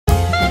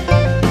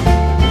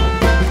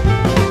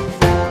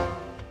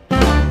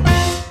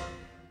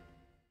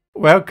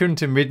Welcome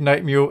to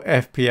Midnight Mule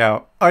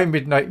FPL. I'm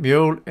Midnight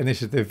Mule and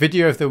this is the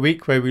video of the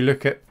week where we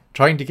look at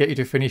trying to get you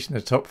to finish in the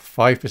top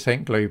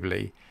 5%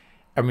 globally.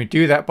 And we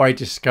do that by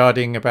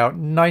discarding about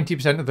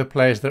 90% of the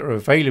players that are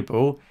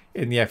available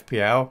in the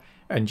FPL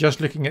and just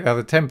looking at the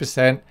other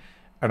 10%,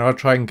 and I'll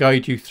try and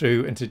guide you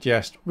through and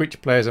suggest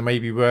which players are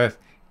maybe worth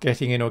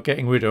getting in or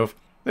getting rid of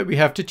that we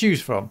have to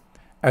choose from.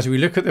 As we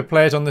look at the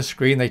players on the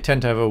screen, they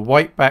tend to have a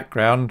white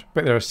background,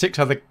 but there are 6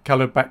 other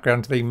coloured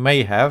backgrounds they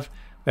may have.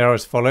 They are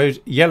as follows.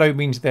 Yellow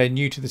means they're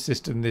new to the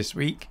system this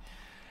week.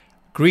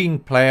 Green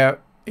player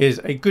is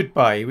a good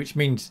buy, which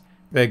means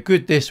they're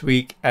good this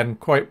week and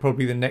quite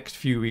probably the next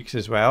few weeks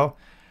as well.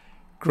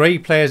 Grey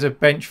players are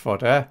bench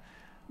fodder.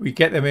 We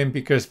get them in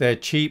because they're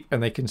cheap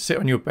and they can sit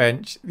on your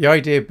bench. The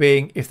idea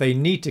being if they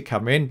need to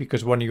come in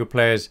because one of your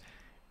players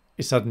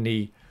is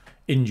suddenly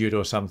injured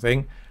or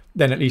something,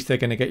 then at least they're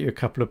going to get you a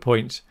couple of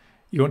points.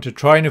 You want to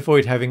try and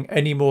avoid having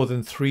any more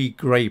than 3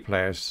 grey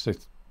players. So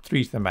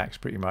 3's the max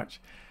pretty much.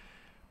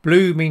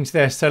 Blue means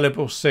they're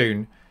sellable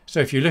soon.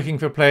 So if you're looking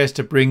for players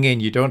to bring in,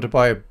 you don't want to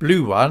buy a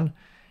blue one.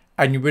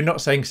 And we're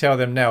not saying sell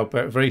them now,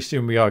 but very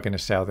soon we are going to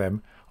sell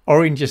them.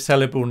 Orange is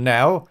sellable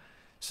now.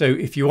 So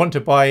if you want to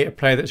buy a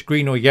player that's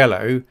green or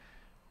yellow,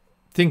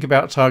 think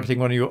about targeting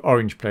one of your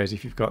orange players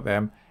if you've got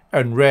them.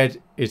 And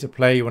red is a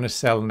player you want to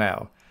sell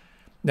now.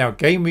 Now,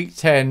 Game Week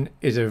 10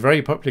 is a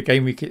very popular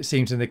game week, it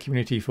seems, in the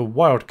community for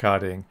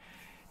wildcarding.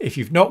 If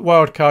you've not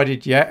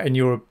wildcarded yet and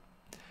you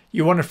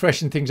want to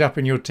freshen things up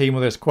in your team,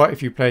 or there's quite a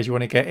few players you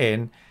want to get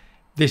in,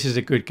 this is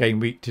a good game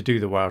week to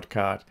do the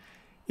wildcard.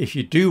 If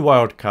you do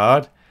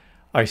wildcard,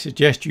 I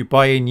suggest you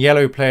buy in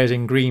yellow players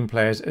and green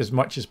players as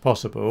much as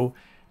possible.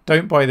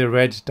 Don't buy the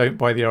reds, don't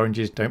buy the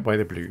oranges, don't buy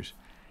the blues.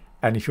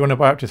 And if you want to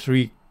buy up to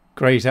 3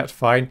 greys, that's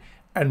fine.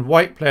 And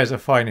white players are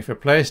fine. If a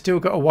player's still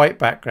got a white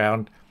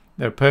background,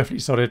 they're a perfectly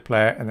solid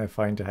player and they're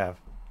fine to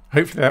have.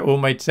 Hopefully that all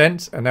made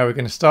sense. And now we're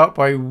going to start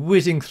by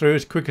whizzing through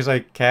as quick as I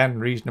can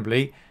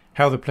reasonably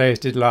how the players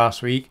did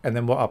last week and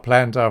then what our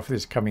plans are for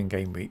this coming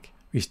game week.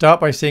 We start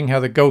by seeing how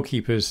the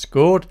goalkeepers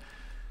scored.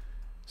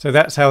 So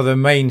that's how the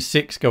main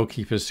 6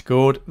 goalkeepers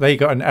scored. They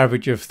got an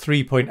average of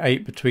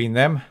 3.8 between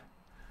them.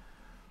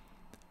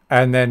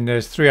 And then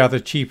there's 3 other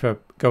cheaper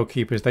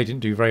goalkeepers. They didn't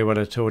do very well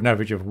at all, an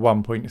average of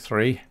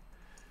 1.3.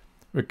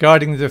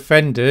 Regarding the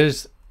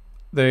defenders,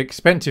 the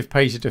expensive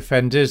page of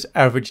defenders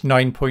averaged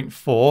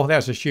 9.4.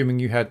 That's assuming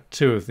you had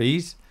 2 of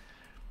these.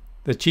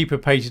 The cheaper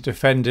page of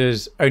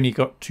defenders only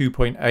got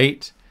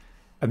 2.8.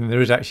 And then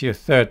there is actually a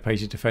third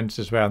page of defenders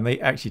as well. And they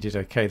actually did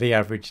okay. They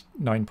averaged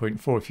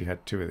 9.4 if you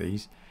had 2 of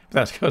these. But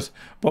that's because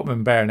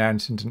Botman, Bear and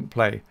Anderson didn't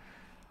play.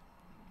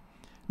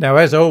 Now,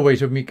 as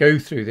always, when we go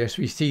through this,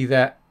 we see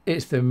that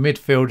it's the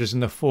midfielders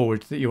and the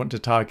forwards that you want to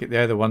target.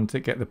 They're the ones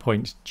that get the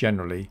points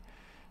generally.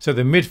 So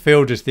the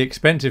midfielders, the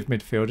expensive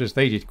midfielders,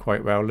 they did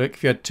quite well. Look,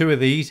 if you had 2 of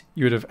these,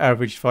 you would have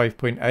averaged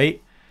 5.8.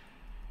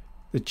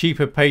 The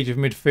cheaper page of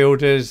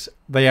midfielders,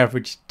 they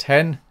averaged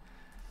 10.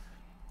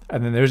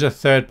 And then there is a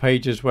third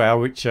page as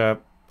well, which are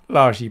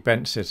largely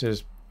bench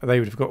sitters. They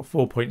would have got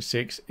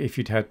 4.6 if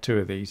you'd had 2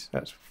 of these.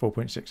 That's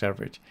 4.6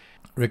 average.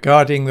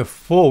 Regarding the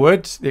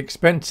forwards, the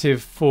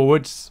expensive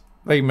forwards,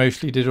 they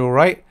mostly did all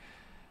right.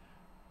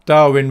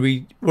 Darwin,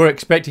 we were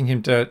expecting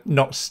him to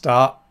not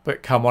start,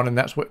 but come on, and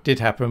that's what did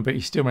happen. But he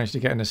still managed to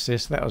get an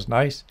assist. That was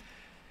nice.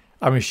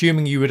 I'm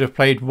assuming you would have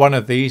played one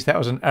of these. That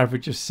was an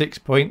average of 6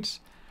 points.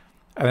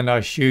 And then I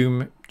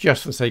assume,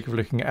 just for the sake of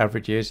looking at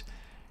averages,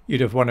 you'd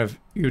have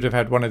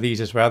had one of these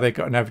as well. They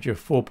got an average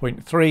of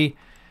 4.3.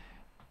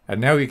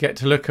 And now we get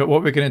to look at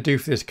what we're going to do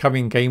for this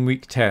coming game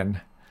week 10.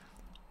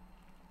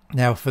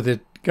 Now for the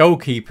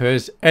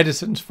goalkeepers,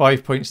 Edison's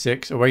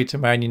 5.6 away to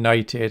Man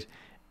United.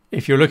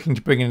 If you're looking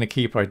to bring in a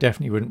keeper, I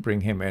definitely wouldn't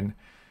bring him in.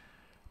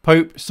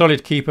 Pope,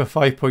 solid keeper,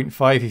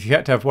 5.5. If you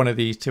had to have one of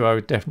these 2, I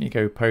would definitely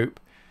go Pope.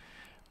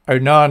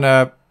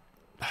 Onana,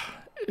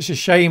 it's a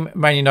shame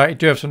Man United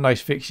do have some nice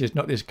fixtures,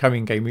 not this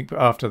coming game week, but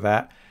after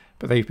that.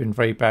 But they've been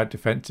very bad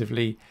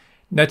defensively.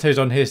 Neto's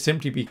on here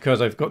simply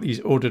because I've got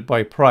these ordered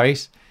by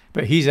price.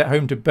 But he's at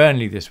home to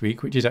Burnley this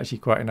week, which is actually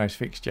quite a nice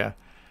fixture.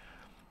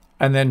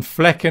 And then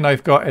Flecken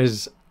I've got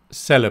as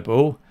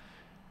sellable.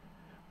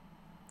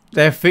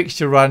 Their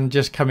fixture run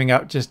just coming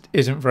up just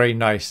isn't very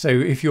nice. So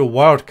if you're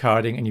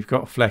wildcarding and you've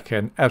got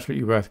Flecken,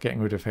 absolutely worth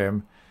getting rid of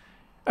him.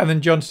 And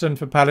then Johnston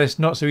for Palace,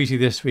 not so easy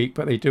this week,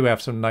 but they do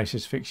have some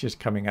nicest fixtures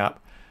coming up.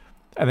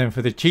 And then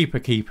for the cheaper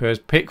keepers,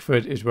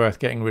 Pickford is worth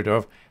getting rid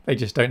of. They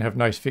just don't have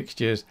nice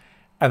fixtures.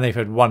 And they've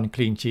had 1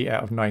 clean sheet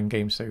out of 9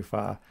 games so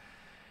far.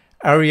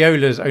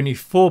 Areola's only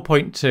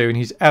 4.2 and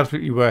he's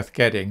absolutely worth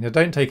getting. Now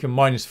don't take a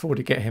 -4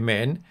 to get him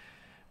in.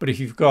 But if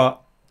you've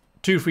got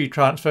 2 free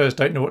transfers,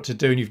 don't know what to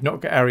do and you've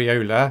not got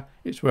Areola,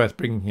 it's worth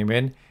bringing him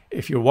in.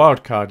 If you're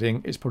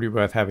wildcarding, it's probably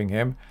worth having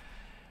him.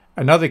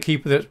 Another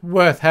keeper that's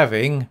worth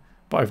having,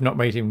 but I've not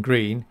made him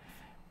green,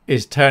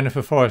 is Turner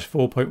for Forest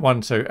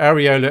 4.1. So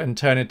Areola and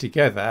Turner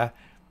together,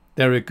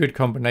 they're a good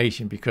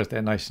combination because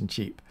they're nice and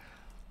cheap.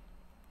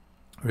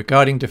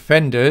 Regarding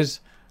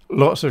defenders,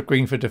 lots of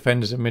green for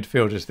defenders and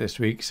midfielders this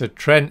week. So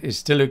Trent is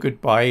still a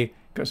good buy.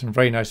 Got some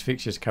very nice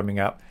fixtures coming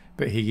up.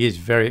 but he is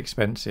very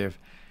expensive.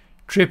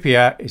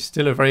 Trippier is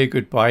still a very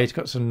good buy. He's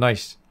got some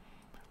nice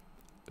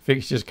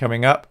fixtures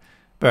coming up,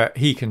 but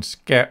he can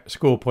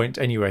score points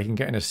anyway. He can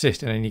get an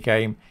assist in any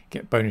game,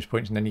 get bonus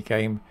points in any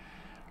game.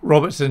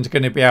 Robertson's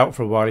going to be out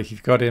for a while. If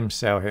you've got him,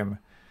 sell him.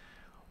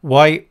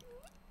 White,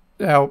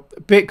 now,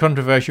 a bit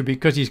controversial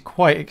because he's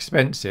quite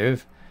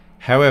expensive.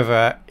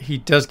 However, he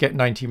does get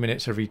 90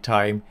 minutes every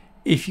time.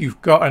 If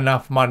you've got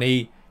enough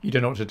money, you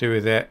don't know what to do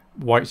with it,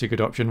 White's a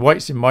good option.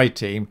 White's in my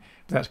team,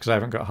 but that's because I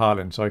haven't got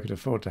Haaland, so I could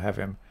afford to have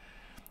him.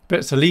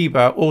 But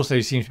Saliba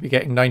also seems to be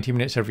getting 90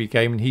 minutes every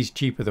game, and he's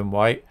cheaper than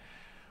White.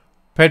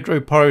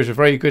 Pedro Porro is a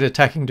very good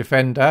attacking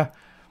defender.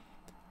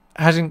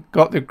 Hasn't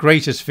got the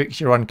greatest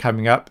fixture run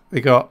coming up.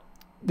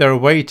 They're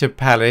away to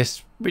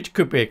Palace, which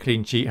could be a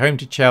clean sheet. Home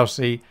to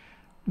Chelsea,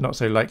 not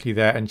so likely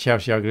there, and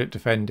Chelsea are good at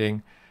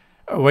defending.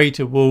 Away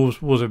to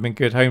Wolves. Wolves have been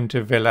good. Home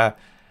to Villa.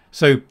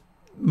 So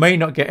may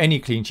not get any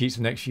clean sheets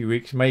in the next few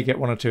weeks. May get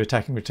 1 or 2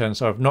 attacking returns.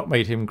 So I've not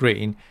made him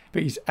green,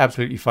 but he's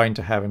absolutely fine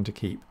to have and to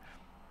keep.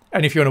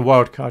 And if you're on a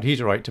wild card,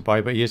 he's all right to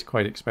buy, but he is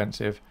quite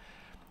expensive.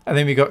 And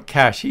then we got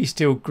Cash. He's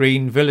still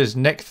green. Villa's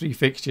next 3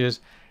 fixtures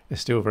are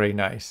still very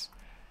nice.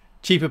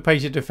 Cheaper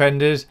pated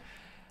defenders.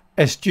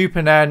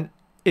 Estupinan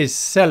is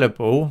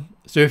sellable.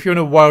 So if you're on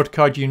a wild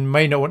card, you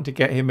may not want to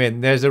get him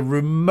in. There's a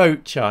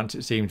remote chance,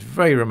 it seems,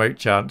 very remote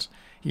chance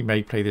he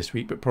may play this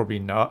week, but probably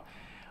not.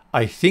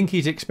 I think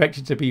he's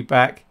expected to be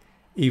back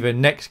either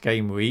next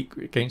game week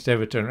against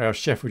Everton or else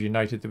Sheffield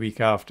United the week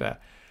after.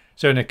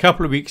 So in a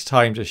couple of weeks'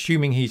 time,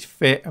 assuming he's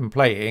fit and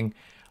playing,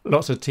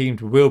 lots of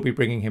teams will be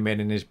bringing him in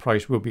and his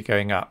price will be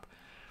going up.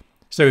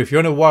 So if you're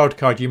on a wild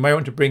card, you may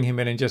want to bring him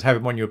in and just have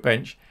him on your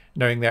bench,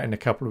 knowing that in a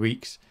couple of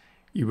weeks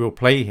you will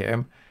play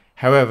him.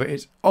 However,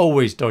 it's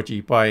always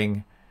dodgy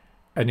buying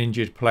an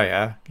injured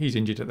player. He's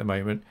injured at the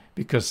moment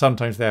because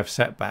sometimes they have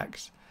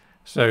setbacks.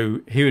 So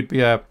he would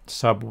be a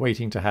sub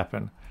waiting to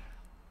happen,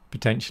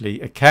 potentially.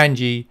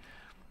 Akanji,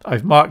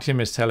 I've marked him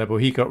as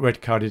sellable. He got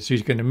red carded, so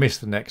he's going to miss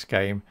the next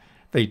game.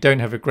 They don't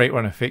have a great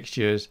run of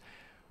fixtures.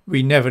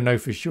 We never know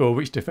for sure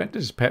which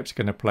defenders Pep's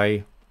going to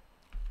play.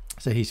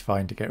 So he's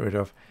fine to get rid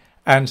of.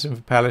 Anderson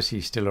for Palace,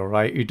 he's still all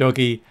right.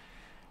 Udogi,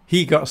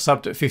 he got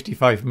subbed at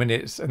 55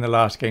 minutes in the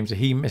last game, so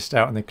he missed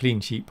out on the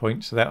clean sheet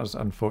points, so that was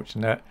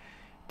unfortunate.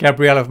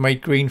 Gabriel I've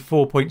made green,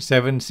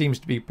 4.7, seems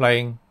to be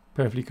playing,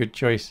 perfectly good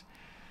choice.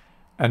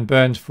 And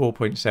Burns,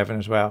 4.7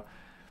 as well.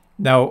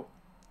 Now,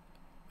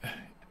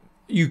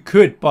 you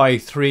could buy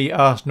 3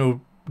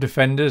 Arsenal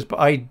defenders, but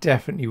I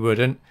definitely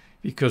wouldn't,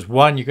 because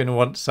 1, you're going to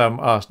want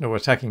some Arsenal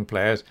attacking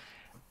players,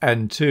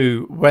 and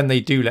 2, when they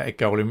do let a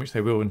goal in, which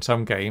they will in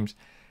some games,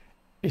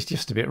 it's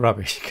just a bit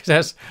rubbish because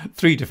that's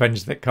 3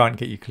 defenders that can't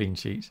get you clean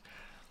sheets.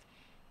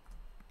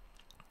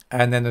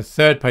 And then the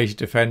third page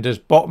defenders,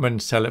 Botman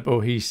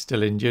sellable. He's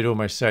still injured,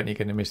 almost certainly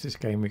going to miss this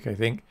game week, I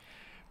think.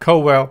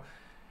 Colwell,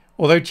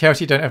 although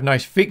Chelsea don't have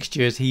nice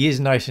fixtures, he is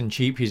nice and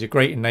cheap. He's a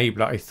great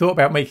enabler. I thought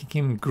about making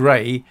him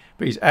grey,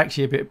 but he's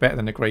actually a bit better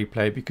than a grey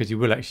player because he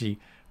will actually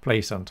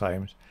play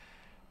sometimes.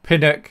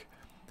 Pinnock,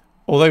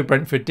 although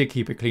Brentford did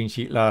keep a clean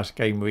sheet last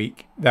game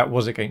week, that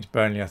was against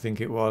Burnley, I think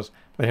it was.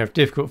 They have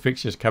difficult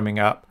fixtures coming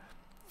up.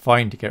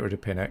 Fine to get rid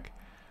of Pinnock.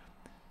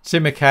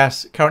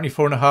 Tsimikas, currently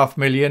 4.5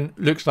 million.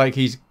 Looks like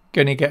he's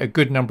going to get a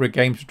good number of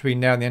games between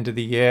now and the end of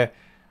the year.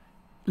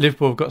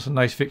 Liverpool have got some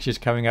nice fixtures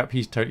coming up.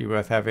 He's totally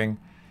worth having.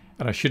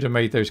 And I should have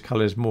made those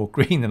colours more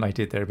green than I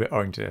did. They're a bit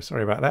orange there.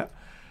 Sorry about that.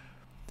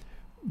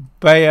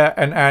 Bayer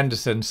and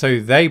Anderson.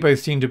 So they both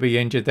seem to be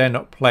injured. They're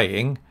not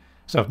playing.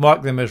 So I've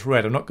marked them as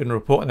red. I'm not going to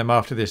report on them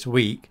after this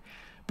week.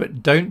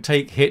 But don't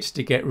take hits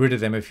to get rid of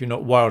them if you're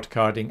not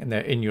wildcarding and they're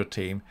in your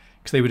team,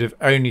 because they would have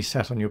only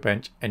sat on your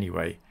bench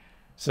anyway.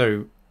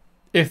 So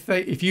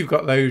if you've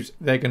got those,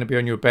 they're going to be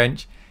on your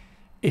bench.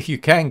 If you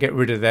can get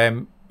rid of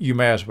them, you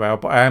may as well.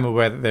 But I am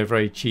aware that they're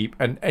very cheap,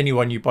 and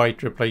anyone you buy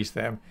to replace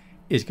them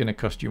is going to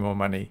cost you more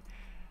money.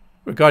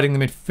 Regarding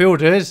the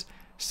midfielders,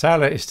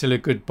 Salah is still a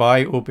good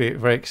buy, albeit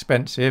very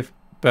expensive.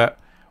 But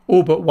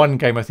all but one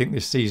game, I think,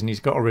 this season he's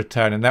got a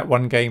return, and that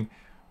one game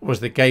was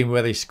the game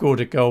where they scored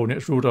a goal and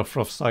it's ruled off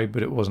for offside,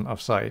 but it wasn't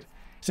offside.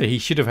 So he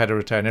should have had a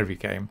return every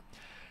game.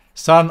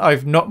 Son,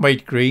 I've not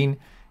made green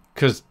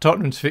because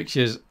Tottenham's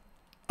fixtures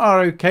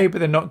are okay, but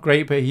they're not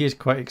great, but he is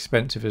quite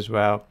expensive as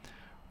well.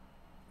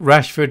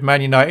 Rashford,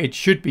 Man United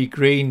should be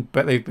green,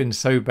 but they've been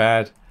so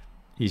bad.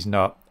 He's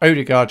not.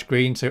 Odegaard's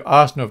green, so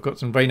Arsenal have got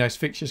some very nice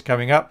fixtures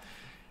coming up.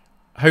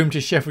 Home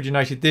to Sheffield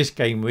United this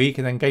game week,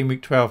 and then game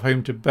week 12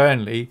 home to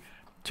Burnley.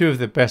 2 of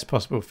the best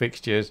possible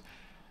fixtures.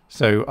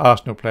 So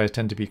Arsenal players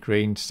tend to be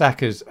green.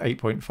 Saka's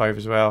 8.5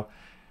 as well.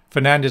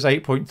 Fernandes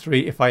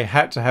 8.3. If I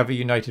had to have a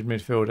United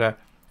midfielder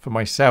for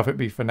myself, it'd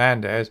be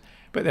Fernandes.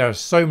 But there are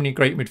so many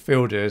great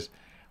midfielders,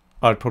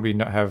 I'd probably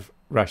not have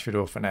Rashford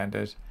or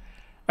Fernandes.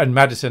 And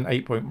Maddison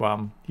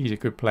 8.1. He's a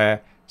good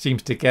player.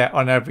 Seems to get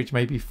on average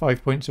maybe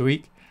 5 points a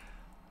week.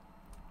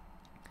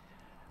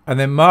 And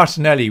then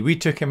Martinelli, we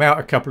took him out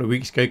a couple of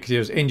weeks ago because he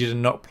was injured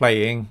and not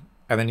playing.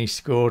 And then he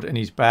scored and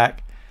he's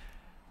back.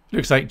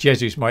 Looks like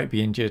Jesus might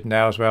be injured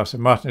now as well. So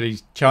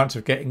Martinelli's chance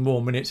of getting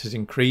more minutes has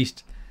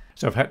increased.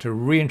 So I've had to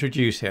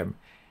reintroduce him.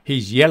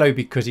 He's yellow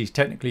because he's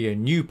technically a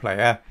new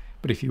player,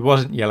 but if he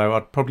wasn't yellow,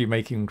 I'd probably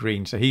make him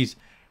green. So he's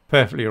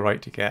perfectly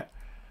alright to get.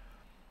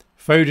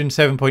 Foden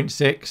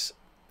 7.6.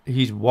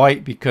 He's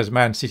white because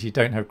Man City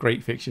don't have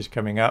great fixtures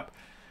coming up.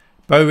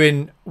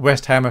 Bowen,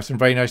 West Ham have some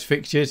very nice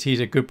fixtures. He's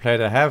a good player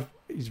to have.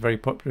 He's very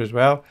popular as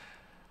well.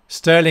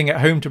 Sterling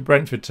at home to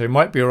Brentford, so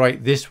might be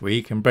alright this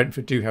week, and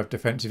Brentford do have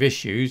defensive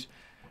issues.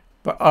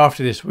 But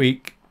after this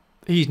week,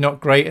 he's not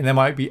great, and there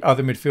might be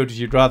other midfielders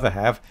you'd rather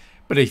have.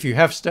 But if you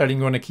have Sterling,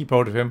 you want to keep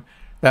hold of him,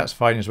 that's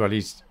fine as well.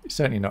 He's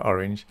certainly not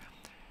orange.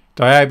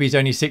 Diaby's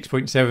only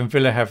 6.7.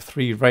 Villa have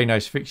 3 very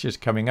nice fixtures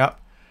coming up.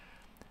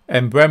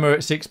 And Bremer at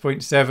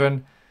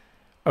 6.7.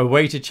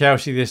 Away to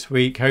Chelsea this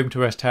week, home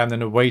to West Ham,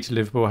 then away to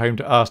Liverpool, home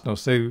to Arsenal.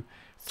 So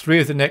 3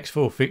 of the next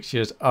 4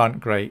 fixtures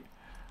aren't great.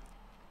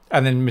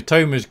 And then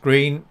Mitoma's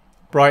green.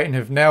 Brighton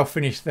have now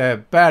finished their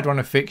bad run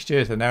of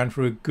fixtures. They're now in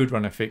for a good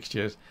run of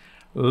fixtures.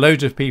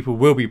 Loads of people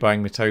will be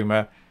buying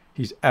Mitoma.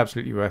 He's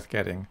absolutely worth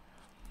getting.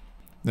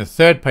 The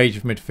third page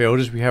of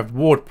midfielders, we have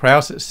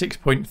Ward-Prowse at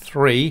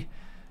 6.3.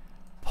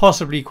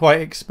 Possibly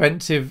quite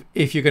expensive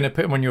if you're going to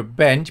put him on your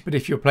bench, but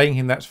if you're playing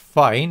him, that's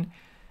fine.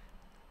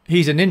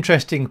 He's an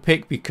interesting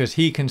pick because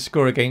he can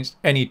score against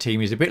any team.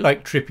 He's a bit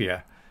like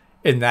Trippier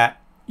in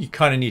that you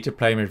kind of need to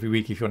play him every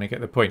week if you want to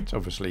get the points,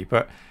 obviously.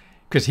 But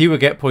because he will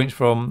get points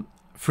from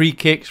free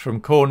kicks,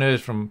 from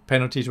corners, from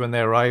penalties when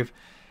they arrive.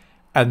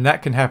 And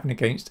that can happen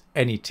against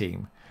any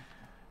team.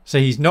 So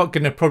he's not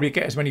going to probably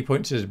get as many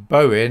points as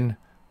Bowen,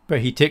 but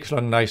he ticks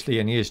along nicely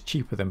and he is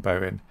cheaper than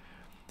Bowen.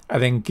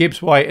 And then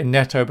Gibbs White and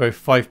Neto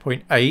both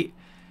 5.8.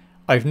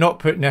 I've not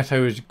put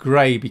Neto as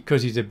grey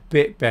because he's a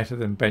bit better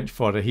than bench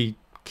fodder. He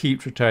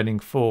keeps returning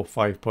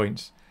 4-5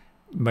 points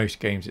most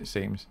games, it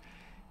seems.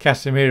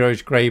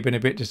 Casemiro's grey, been a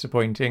bit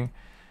disappointing.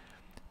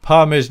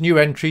 Palmer's new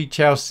entry,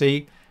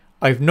 Chelsea.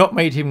 I've not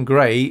made him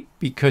grey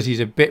because he's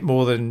a bit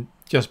more than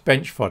just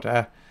bench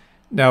fodder.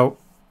 Now,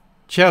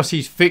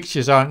 Chelsea's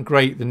fixtures aren't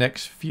great the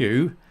next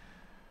few,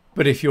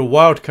 but if you're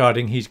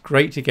wildcarding, he's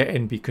great to get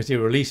in because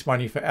he'll release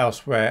money for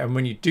elsewhere. And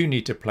when you do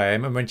need to play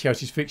him, and when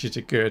Chelsea's fixtures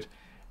are good,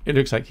 it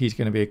looks like he's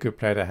going to be a good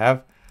player to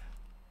have.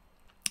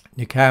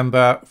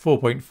 Nakamba,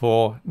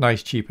 4.4,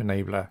 nice cheap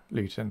enabler,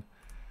 Luton.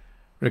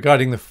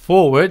 Regarding the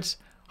forwards,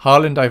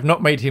 Haaland, I've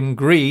not made him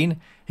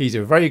green. He's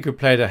a very good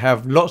player to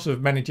have. Lots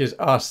of managers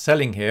are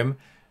selling him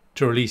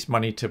to release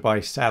money to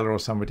buy Salah or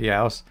somebody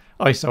else.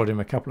 I sold him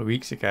a couple of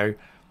weeks ago.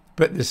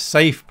 But the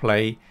safe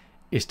play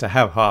is to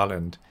have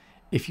Haaland.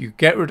 If you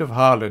get rid of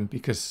Haaland,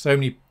 because so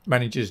many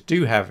managers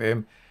do have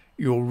him,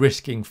 you're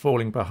risking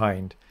falling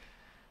behind.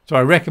 So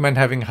I recommend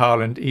having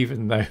Haaland,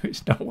 even though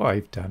it's not what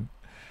I've done.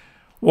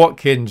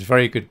 Watkins,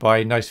 very good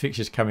buy. Nice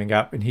fixtures coming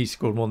up, and he's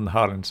scored more than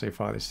Haaland so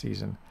far this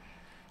season.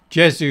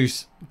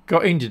 Jesus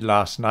got injured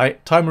last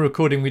night. Time of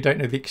recording, we don't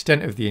know the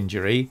extent of the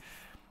injury.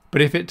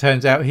 But if it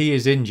turns out he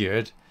is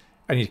injured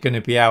and he's going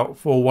to be out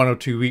for 1 or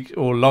 2 weeks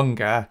or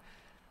longer,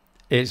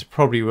 it's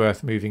probably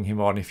worth moving him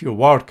on. If you're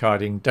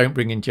wildcarding, don't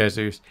bring in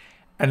Jesus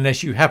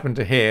unless you happen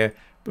to hear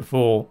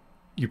before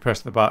you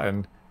press the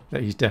button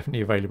that he's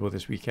definitely available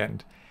this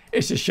weekend.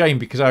 It's a shame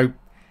because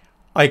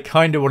I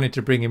kind of wanted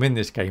to bring him in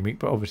this game week,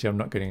 but obviously I'm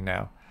not going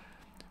now.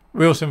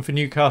 Wilson for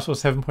Newcastle,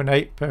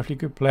 7.8, perfectly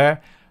good player.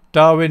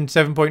 Darwin,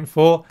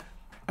 7.4.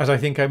 As I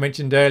think I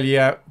mentioned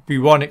earlier, we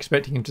weren't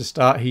expecting him to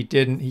start. He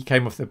didn't. He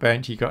came off the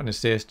bench. He got an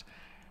assist.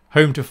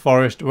 Home to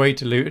Forest, away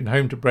to Luton,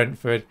 home to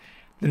Brentford.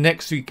 The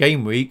next 3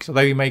 game weeks,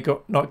 although he may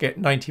not get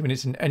 90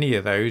 minutes in any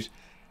of those,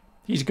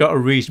 he's got a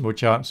reasonable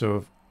chance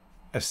of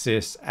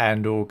assists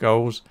and or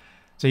goals.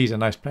 So he's a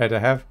nice player to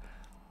have.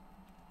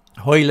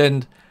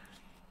 Højlund,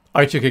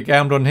 I took a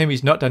gamble on him.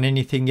 He's not done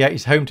anything yet.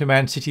 He's home to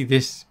Man City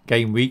this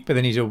game week, but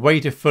then he's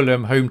away to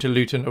Fulham, home to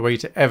Luton, away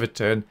to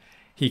Everton.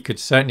 He could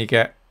certainly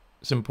get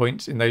some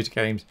points in those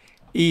games,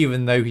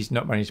 even though he's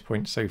not managed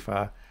points so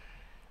far.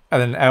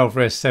 And then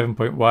Alvarez,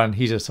 7.1.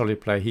 He's a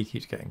solid player. He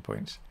keeps getting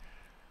points.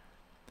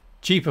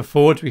 Cheaper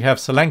forwards, we have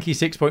Solanke,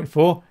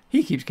 6.4.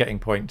 He keeps getting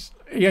points.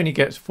 He only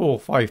gets 4 or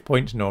 5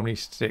 points normally,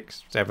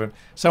 6, 7,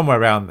 somewhere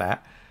around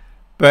that.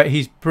 But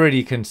he's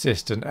pretty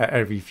consistent at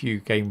every few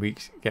game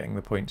weeks getting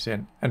the points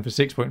in. And for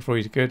 6.4,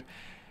 he's good.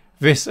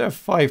 Vissa,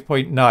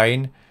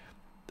 5.9.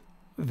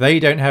 They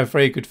don't have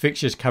very good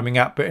fixtures coming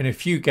up, but in a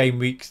few game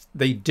weeks,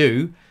 they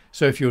do.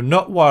 So if you're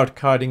not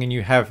wildcarding and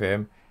you have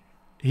him,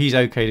 he's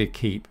okay to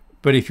keep.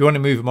 But if you want to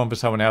move him on for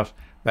someone else,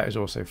 that is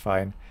also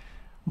fine.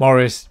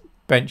 Morris,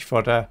 bench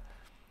fodder.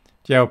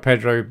 João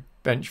Pedro,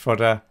 bench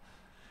fodder.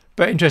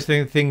 But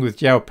interesting thing with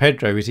João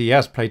Pedro is he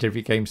has played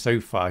every game so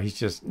far. He's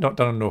just not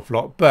done an awful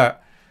lot.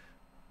 But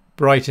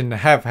Brighton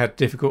have had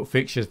difficult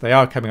fixtures. They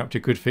are coming up to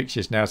good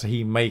fixtures now, so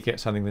he may get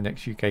something the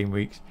next few game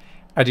weeks.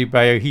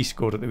 Adebayo, he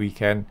scored at the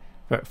weekend,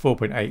 but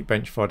 4.8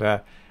 bench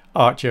fodder.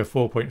 Archer,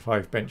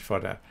 4.5 bench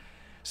fodder.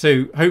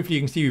 So hopefully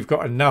you can see we've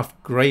got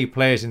enough grey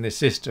players in this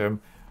system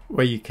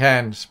where you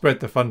can spread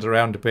the funds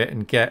around a bit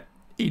and get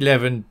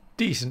 11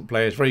 decent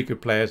players, very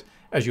good players,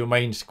 as your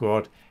main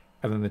squad,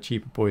 and then the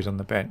cheaper boys on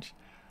the bench.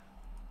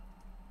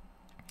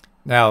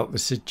 Now, the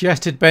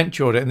suggested bench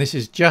order, and this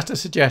is just a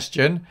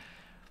suggestion,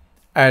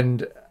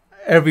 and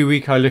every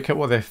week I look at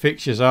what their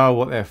fixtures are,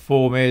 what their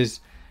form is,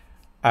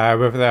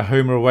 whether they're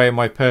home or away, and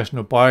my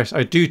personal bias.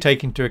 I do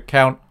take into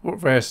account what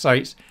various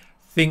sites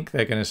think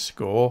they're going to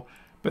score,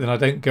 but then I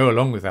don't go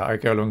along with that. I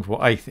go along with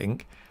what I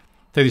think.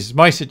 So this is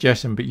my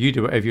suggestion, but you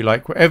do whatever you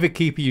like. Whatever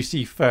keeper you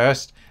see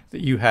first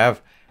that you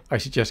have, I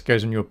suggest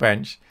goes on your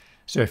bench.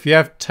 So if you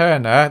have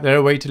Turner, they're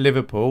away to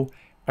Liverpool,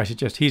 I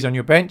suggest he's on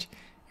your bench.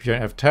 If you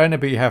don't have Turner,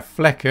 but you have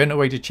Flecken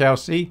away to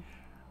Chelsea,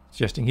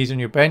 suggesting he's on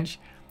your bench.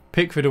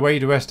 Pickford away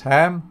to West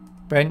Ham,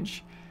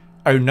 bench.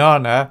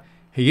 Onana,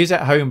 he is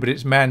at home, but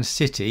it's Man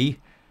City.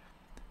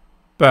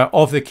 But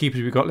of the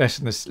keepers we've got left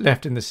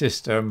in the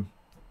system,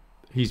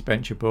 he's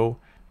benchable.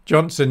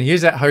 Johnson, he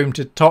is at home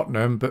to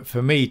Tottenham, but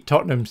for me,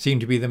 Tottenham seem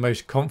to be the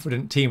most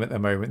confident team at the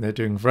moment. They're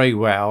doing very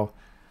well.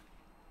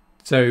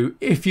 So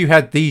if you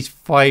had these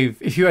five,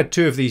 if you had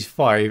two of these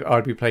five,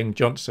 I'd be playing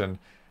Johnson.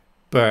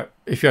 But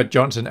if you had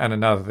Johnson and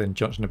another, then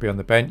Johnson would be on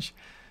the bench.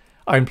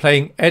 I'm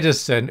playing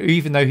Ederson,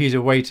 even though he's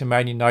away to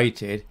Man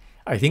United.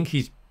 I think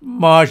he's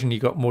marginally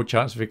got more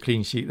chance of a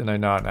clean sheet than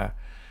Onana.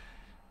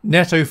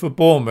 Neto for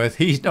Bournemouth,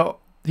 he's going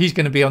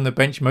to be on the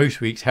bench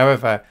most weeks.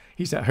 However,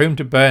 he's at home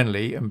to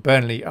Burnley, and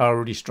Burnley are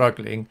already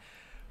struggling.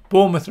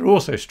 Bournemouth are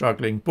also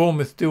struggling.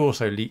 Bournemouth do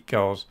also leak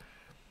goals.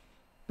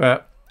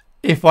 But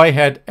if I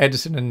had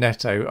Ederson and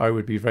Neto, I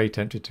would be very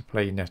tempted to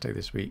play Neto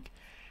this week.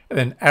 And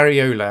then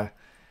Areola.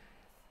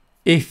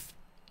 If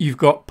you've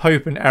got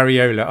Pope and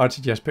Areola, I'd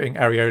suggest putting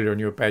Areola on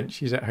your bench.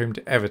 He's at home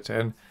to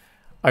Everton.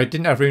 I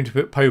didn't have room to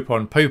put Pope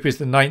on. Pope is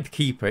the 9th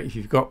keeper. If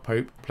you've got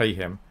Pope, play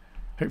him.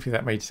 Hopefully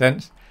that made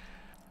sense.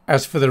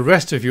 As for the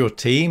rest of your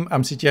team,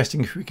 I'm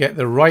suggesting if we get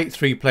the right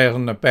 3 players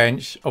on the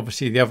bench,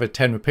 obviously the other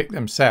 10 will pick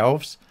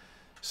themselves.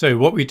 So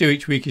what we do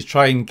each week is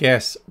try and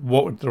guess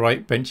what would the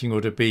right benching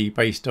order be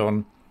based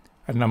on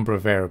a number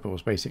of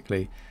variables,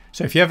 basically.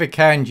 So if you have a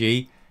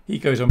Kanji, he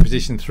goes on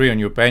position 3 on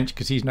your bench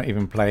because he's not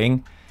even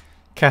playing.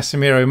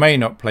 Casemiro may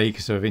not play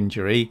because of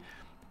injury,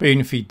 but even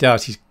if he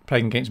does, he's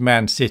playing against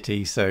Man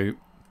City, so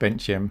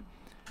bench him.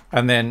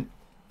 And then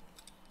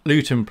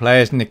Luton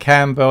players,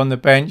 Nakamba on the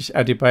bench,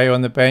 Adebayo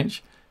on the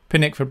bench,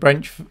 Pinnock for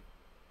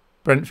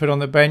Brentford on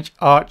the bench,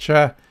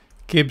 Archer,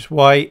 Gibbs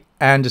White,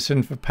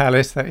 Anderson for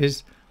Palace, that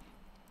is,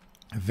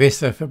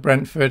 Visser for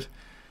Brentford.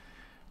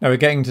 Now we're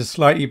getting to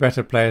slightly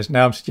better players.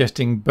 Now I'm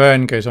suggesting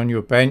Burn goes on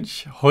your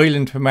bench,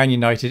 Højlund for Man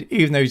United,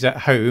 even though he's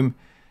at home,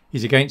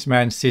 he's against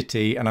Man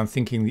City, and I'm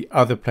thinking the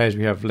other players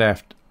we have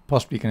left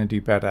possibly going to do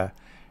better.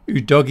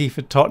 Udogi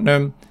for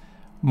Tottenham,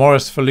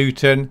 Morris for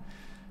Luton.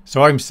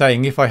 So I'm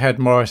saying if I had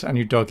Morris and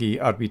Udogi,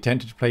 I'd be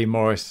tempted to play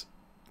Morris.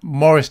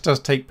 Morris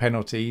does take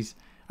penalties.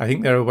 I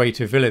think they're away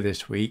to Villa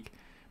this week.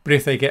 But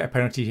if they get a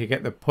penalty, he'll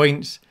get the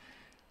points.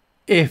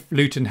 If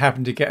Luton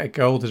happen to get a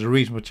goal, there's a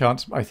reasonable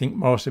chance I think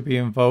Morris will be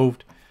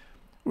involved.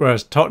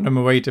 Whereas Tottenham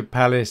away to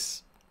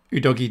Palace,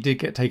 Udogi did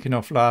get taken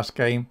off last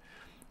game.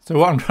 So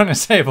what I'm trying to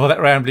say of all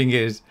that rambling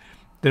is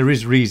there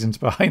is reasons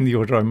behind the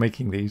order I'm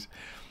making these.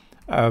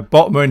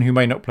 Botman, who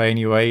may not play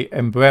anyway,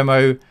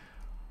 Mbeumo,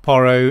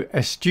 Porro,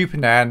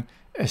 Estupinan.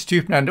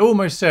 Estupinan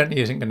almost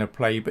certainly isn't going to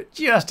play, but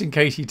just in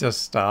case he does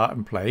start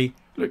and play,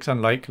 looks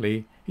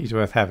unlikely, he's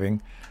worth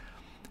having.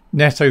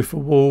 Neto for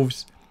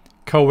Wolves,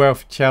 Colwell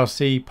for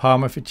Chelsea,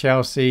 Palmer for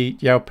Chelsea,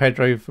 João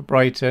Pedro for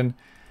Brighton,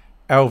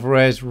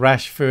 Alvarez,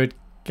 Rashford,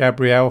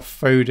 Gabriel,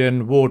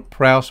 Foden,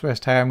 Ward-Prowse,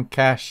 West Ham,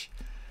 Cash,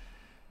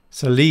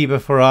 Saliba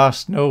for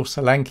Arsenal,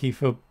 Solanke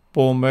for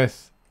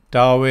Bournemouth,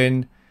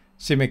 Darwin,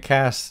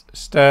 Tsimikas,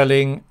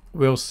 Sterling,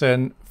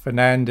 Wilson,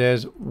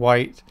 Fernandes,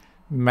 White,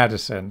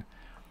 Maddison.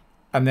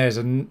 And there's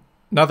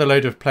another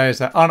load of players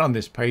that aren't on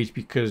this page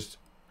because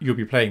you'll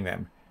be playing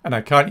them. And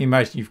I can't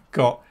imagine you've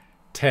got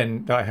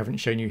 10 that I haven't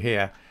shown you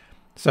here.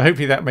 So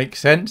hopefully that makes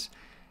sense.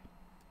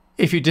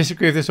 If you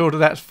disagree with this order,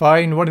 that's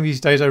fine. One of these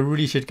days I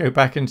really should go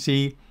back and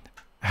see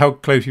how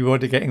close you are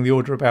to getting the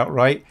order about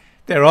right.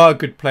 There are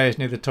good players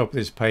near the top of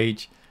this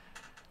page.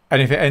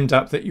 And if it ends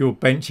up that you're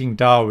benching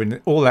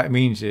Darwin, all that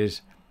means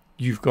is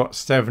you've got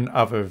 7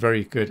 other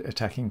very good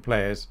attacking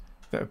players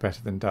that are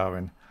better than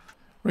Darwin.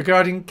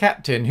 Regarding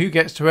captain, who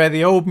gets to wear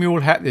the old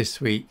Mule hat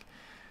this week?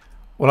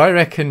 Well, I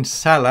reckon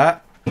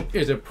Salah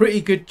is a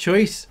pretty good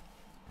choice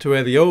to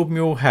wear the old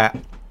Mule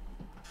hat.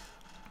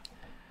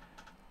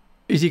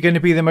 Is he going to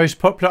be the most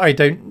popular? I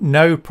don't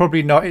know.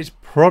 Probably not. It's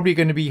probably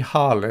going to be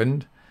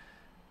Haaland.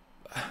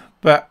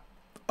 But,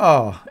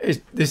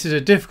 this is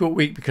a difficult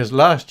week because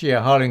last year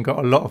Haaland got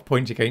a lot of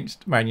points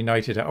against Man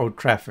United at Old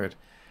Trafford.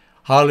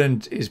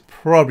 Haaland is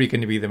probably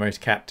going to be the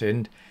most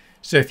captained.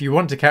 So if you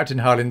want to captain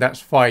Haaland,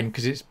 that's fine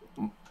because it's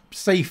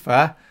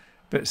safer.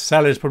 But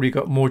Salah's probably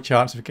got more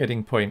chance of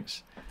getting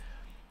points.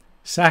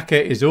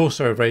 Saka is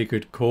also a very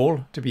good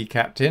call to be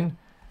captain,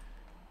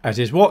 as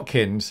is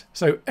Watkins.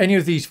 So any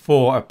of these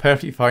 4 are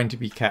perfectly fine to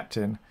be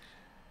captain.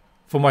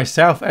 For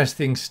myself, as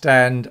things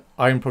stand,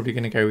 I'm probably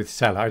going to go with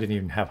Salah. I didn't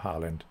even have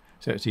Haaland,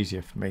 so it's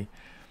easier for me.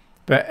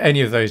 But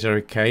any of those are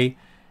okay.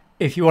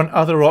 If you want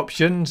other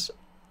options,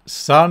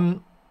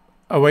 Son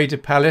away to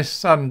Palace.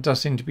 Son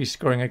does seem to be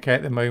scoring okay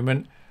at the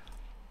moment.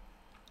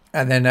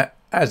 And then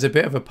as a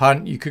bit of a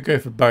punt, you could go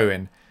for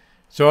Bowen.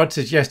 So I'd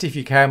suggest if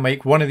you can,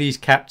 make one of these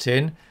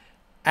captain.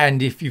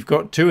 And if you've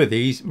got two of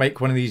these, make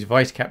one of these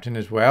vice captain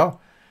as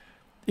well.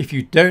 If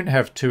you don't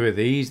have two of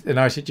these, then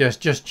I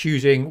suggest just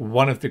choosing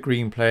one of the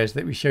green players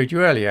that we showed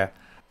you earlier.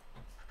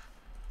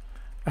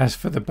 As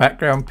for the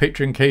background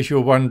picture, in case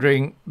you're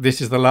wondering, this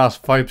is the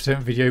last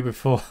 5% video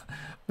before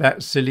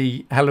that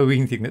silly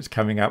Halloween thing that's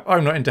coming up.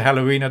 I'm not into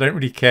Halloween. I don't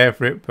really care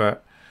for it,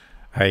 but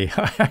hey,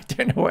 I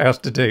don't know what else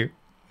to do.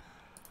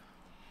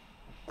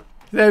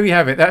 There we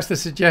have it. That's the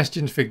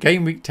suggestions for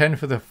Game Week 10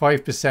 for the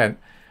 5%.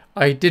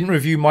 I didn't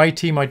review my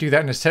team. I do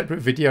that in a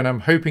separate video, and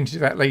I'm hoping to do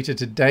that later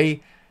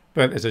today,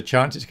 but there's a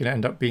chance it's going to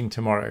end up being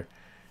tomorrow.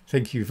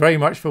 Thank you very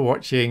much for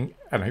watching,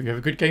 and I hope you have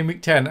a good Game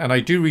Week 10. And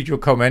I do read your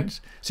comments,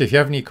 so if you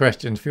have any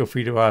questions, feel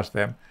free to ask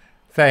them.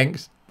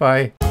 Thanks.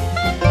 Bye.